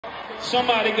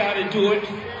Somebody got to do it.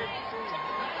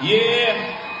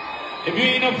 Yeah. If you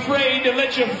ain't afraid to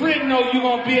let your friend know you're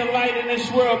going to be a light in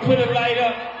this world, put a light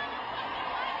up.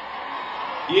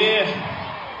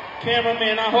 Yeah.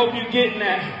 Cameraman, I hope you're getting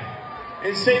that.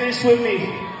 And say this with me.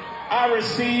 I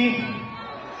receive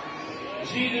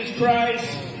Jesus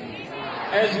Christ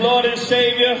as Lord and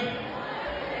Savior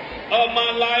of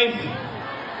my life.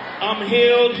 I'm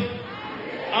healed.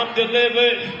 I'm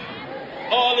delivered.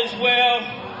 All is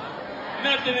well.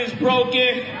 Nothing is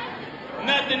broken.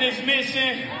 Nothing is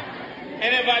missing.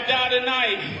 And if I die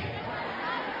tonight,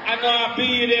 I know I'll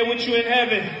be there with you in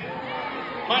heaven.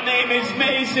 My name is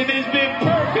Mason. It's been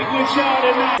perfect with y'all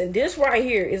tonight. And this right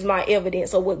here is my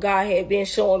evidence of what God had been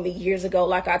showing me years ago.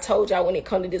 Like I told y'all when it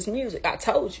comes to this music, I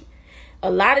told you. A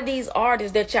lot of these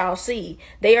artists that y'all see,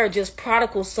 they are just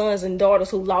prodigal sons and daughters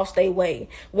who lost their way.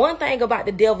 One thing about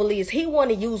the devil is he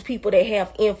want to use people that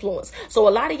have influence. So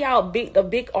a lot of y'all the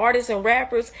big artists and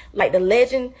rappers, like the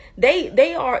legend,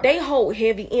 they hold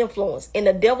heavy influence, and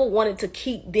the devil wanted to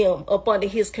keep them up under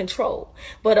his control.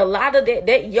 But a lot of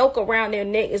that yoke around their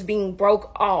neck is being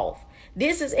broke off.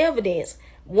 This is evidence.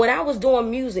 When I was doing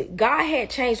music, God had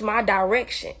changed my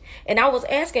direction. And I was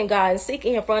asking God and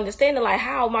seeking him for understanding, like,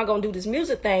 how am I going to do this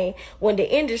music thing when the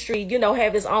industry,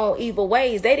 have its own evil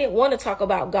ways? They didn't want to talk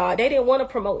about God. They didn't want to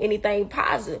promote anything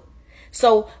positive.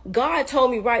 So God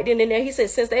told me right then and there, he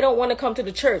said, since they don't want to come to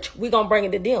the church, we're going to bring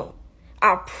it to them.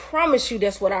 I promise you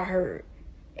that's what I heard.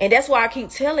 And that's why I keep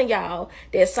telling y'all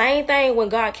that same thing when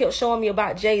God kept showing me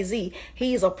about Jay-Z.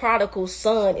 He's a prodigal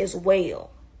son as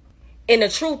well. And the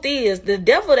truth is, the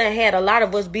devil done had a lot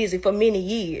of us busy for many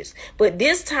years. But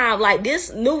this time, like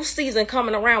this new season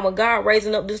coming around with God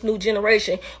raising up this new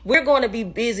generation, we're going to be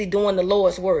busy doing the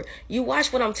Lord's work. You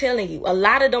watch what I'm telling you. A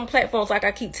lot of them platforms, like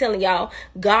I keep telling y'all,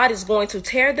 God is going to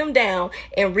tear them down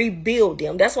and rebuild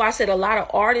them. That's why I said a lot of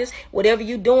artists, whatever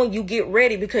you're doing, you get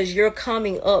ready because you're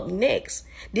coming up next.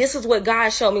 This is what God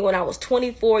showed me when I was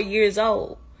 24 years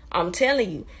old. I'm telling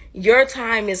you, your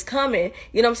time is coming.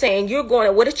 You know what I'm saying?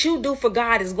 What you do for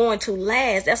God is going to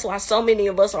last. That's why so many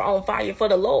of us are on fire for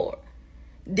the Lord.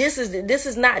 This is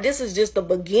just the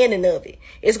beginning of it.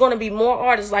 It's going to be more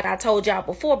artists like I told y'all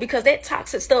before, because that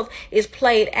toxic stuff is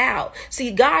played out.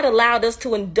 See, God allowed us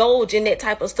to indulge in that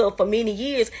type of stuff for many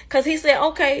years because he said,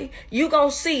 okay, you're going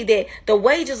to see that the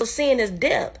wages of sin is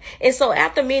death. And so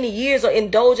after many years of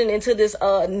indulging into this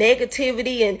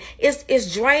negativity, and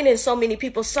it's draining so many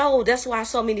people's souls. That's why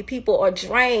so many people are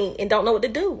drained and don't know what to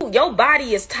do. Your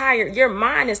body is tired. Your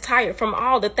mind is tired from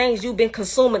all the things you've been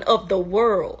consuming of the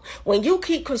world. When you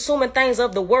keep consuming things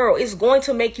of the world, it's going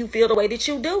to make you feel the way that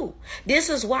you do. This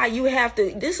is why you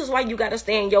got to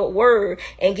stay in your word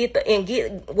and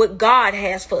get what God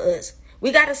has for us.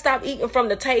 We got to stop eating from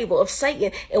the table of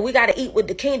Satan, and we got to eat with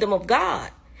the kingdom of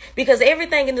God. Because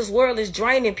everything in this world is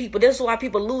draining people. This is why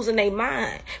people losing their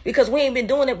mind. Because we ain't been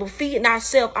doing it but feeding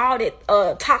ourselves all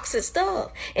that toxic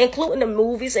stuff. Including the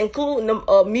movies, including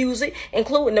the music,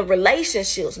 including the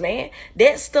relationships, man.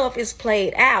 That stuff is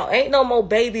played out. Ain't no more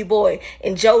Baby Boy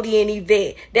and Jody and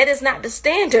Yvette. That is not the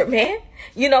standard, man.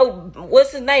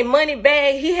 What's his name?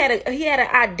 Moneybag. He had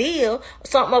an ideal,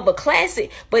 something of a classic,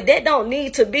 but that don't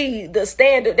need to be the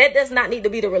standard. That does not need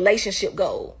to be the relationship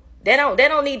goal. That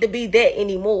don't need to be that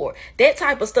anymore. That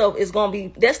type of stuff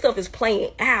that stuff is playing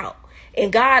out.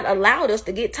 And God allowed us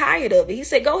to get tired of it. He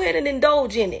said, go ahead and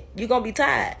indulge in it. You're going to be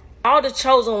tired. All the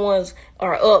chosen ones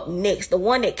are up next. The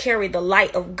one that carry the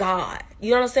light of God.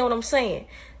 You understand what I'm saying?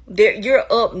 You're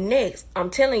up next. I'm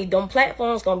telling you, them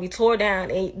platforms going to be tore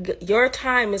down, and your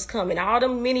time is coming. All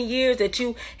them many years that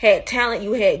you had talent,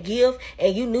 you had gift,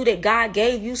 and you knew that God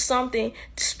gave you something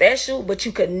special, but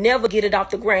you could never get it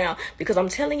off the ground, because I'm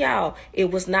telling y'all, it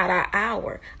was not our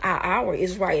hour. Our hour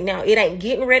is right now. It ain't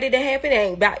getting ready to happen. It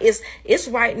ain't about, it's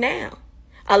right now.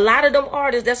 A lot of them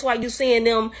artists, that's why you seeing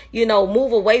them,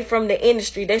 move away from the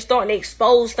industry. They're starting to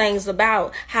expose things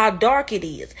about how dark it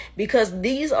is, because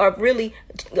these are really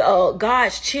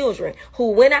God's children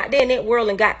who went out there in that world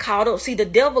and got caught up. See, the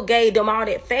devil gave them all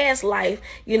that fast life,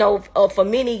 for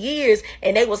many years,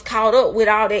 and they was caught up with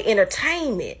all that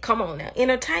entertainment. Come on now,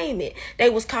 entertainment. They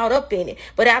was caught up in it.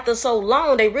 But after so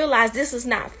long, they realized this is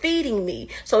not feeding me.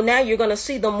 So now you're going to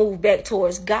see them move back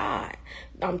towards God.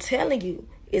 I'm telling you.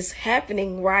 It's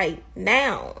happening right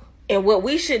now. And what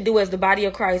we should do as the body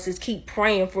of Christ is keep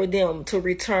praying for them to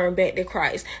return back to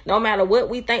Christ. No matter what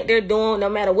we think they're doing, no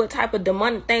matter what type of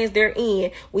demonic things they're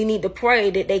in, we need to pray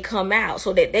that they come out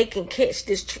so that they can catch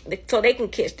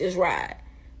this ride.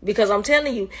 Because I'm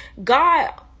telling you,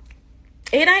 God,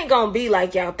 it ain't going to be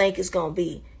like y'all think it's going to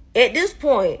be. At this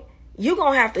point, You're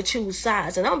going to have to choose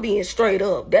sides. And I'm being straight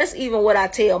up. That's even what I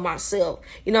tell myself.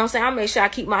 You know what I'm saying? I make sure I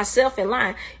keep myself in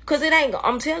line. Because it ain't,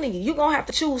 I'm telling you, you're going to have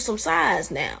to choose some sides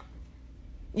now.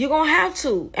 You're going to have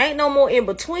to. Ain't no more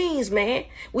in-betweens, man.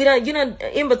 You done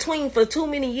in-between for too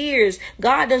many years.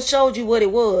 God done showed you what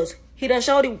it was. He done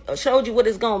showed you what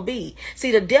it's going to be.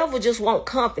 See, the devil just want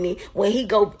company when he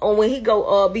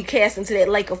go be cast into that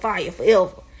lake of fire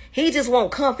forever. He just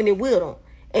want company with him.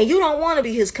 And you don't want to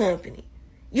be his company.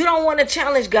 You don't want to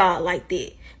challenge God like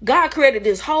that. God created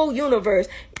this whole universe.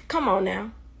 Come on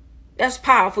now. That's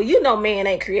powerful. You know man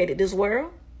ain't created this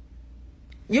world.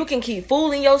 You can keep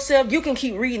fooling yourself. You can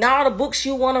keep reading all the books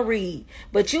you want to read.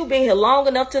 But you've been here long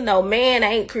enough to know man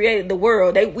ain't created the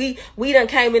world. We done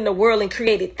came in the world and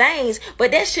created things.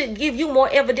 But that should give you more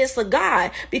evidence of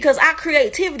God. Because our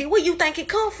creativity, where you think it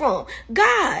come from?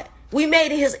 God. We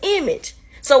made in his image.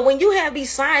 So when you have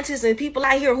these scientists and people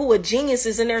out here who are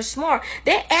geniuses and they're smart,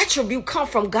 that attribute come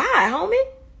from God, homie.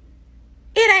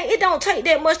 It don't take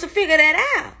that much to figure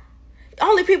that out.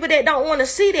 Only people that don't want to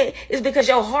see that is because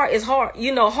your heart is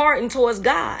hardened towards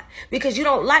God, because you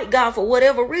don't like God for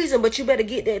whatever reason. But you better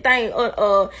get that thing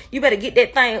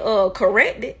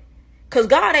corrected, because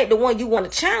God ain't the one you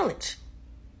want to challenge.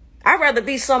 I'd rather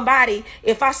be somebody,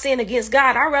 if I sin against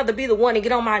God, I'd rather be the one to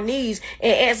get on my knees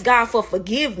and ask God for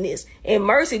forgiveness and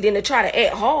mercy than to try to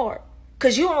act hard.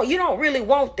 Because you don't really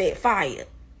want that fire.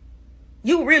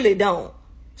 You really don't.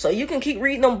 So you can keep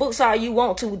reading them books all you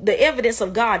want to. The evidence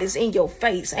of God is in your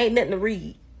face. Ain't nothing to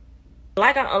read.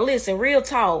 Listen, real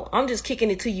talk. I'm just kicking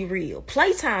it to you real.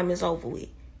 Playtime is over with.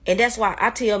 And that's why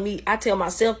I tell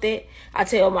myself that. I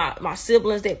tell my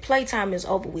siblings that playtime is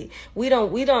over with. We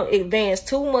don't advance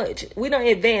too much. We don't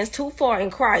advance too far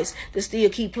in Christ to still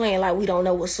keep playing like we don't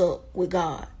know what's up with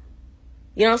God.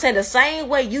 You know what I'm saying? The same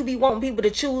way you be wanting people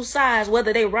to choose sides,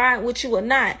 whether they ride with you or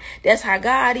not. That's how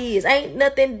God is. Ain't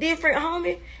nothing different,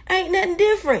 homie. Ain't nothing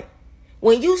different.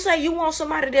 When you say you want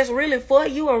somebody that's really for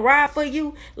you and ride for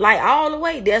you, like all the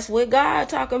way, that's what God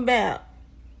talking about.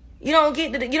 You don't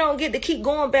get to keep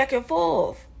going back and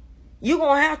forth. You're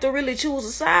going to have to really choose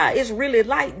a side. It's really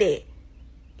like that.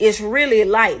 It's really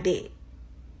like that.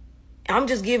 I'm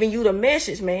just giving you the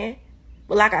message, man.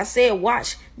 But like I said,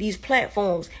 watch these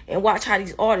platforms and watch how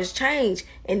these artists change.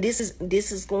 And this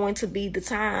is going to be the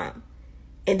time.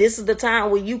 And this is the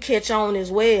time where you catch on as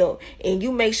well. And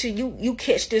you make sure you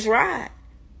catch this ride.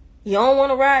 You don't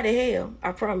want to ride to hell.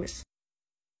 I promise.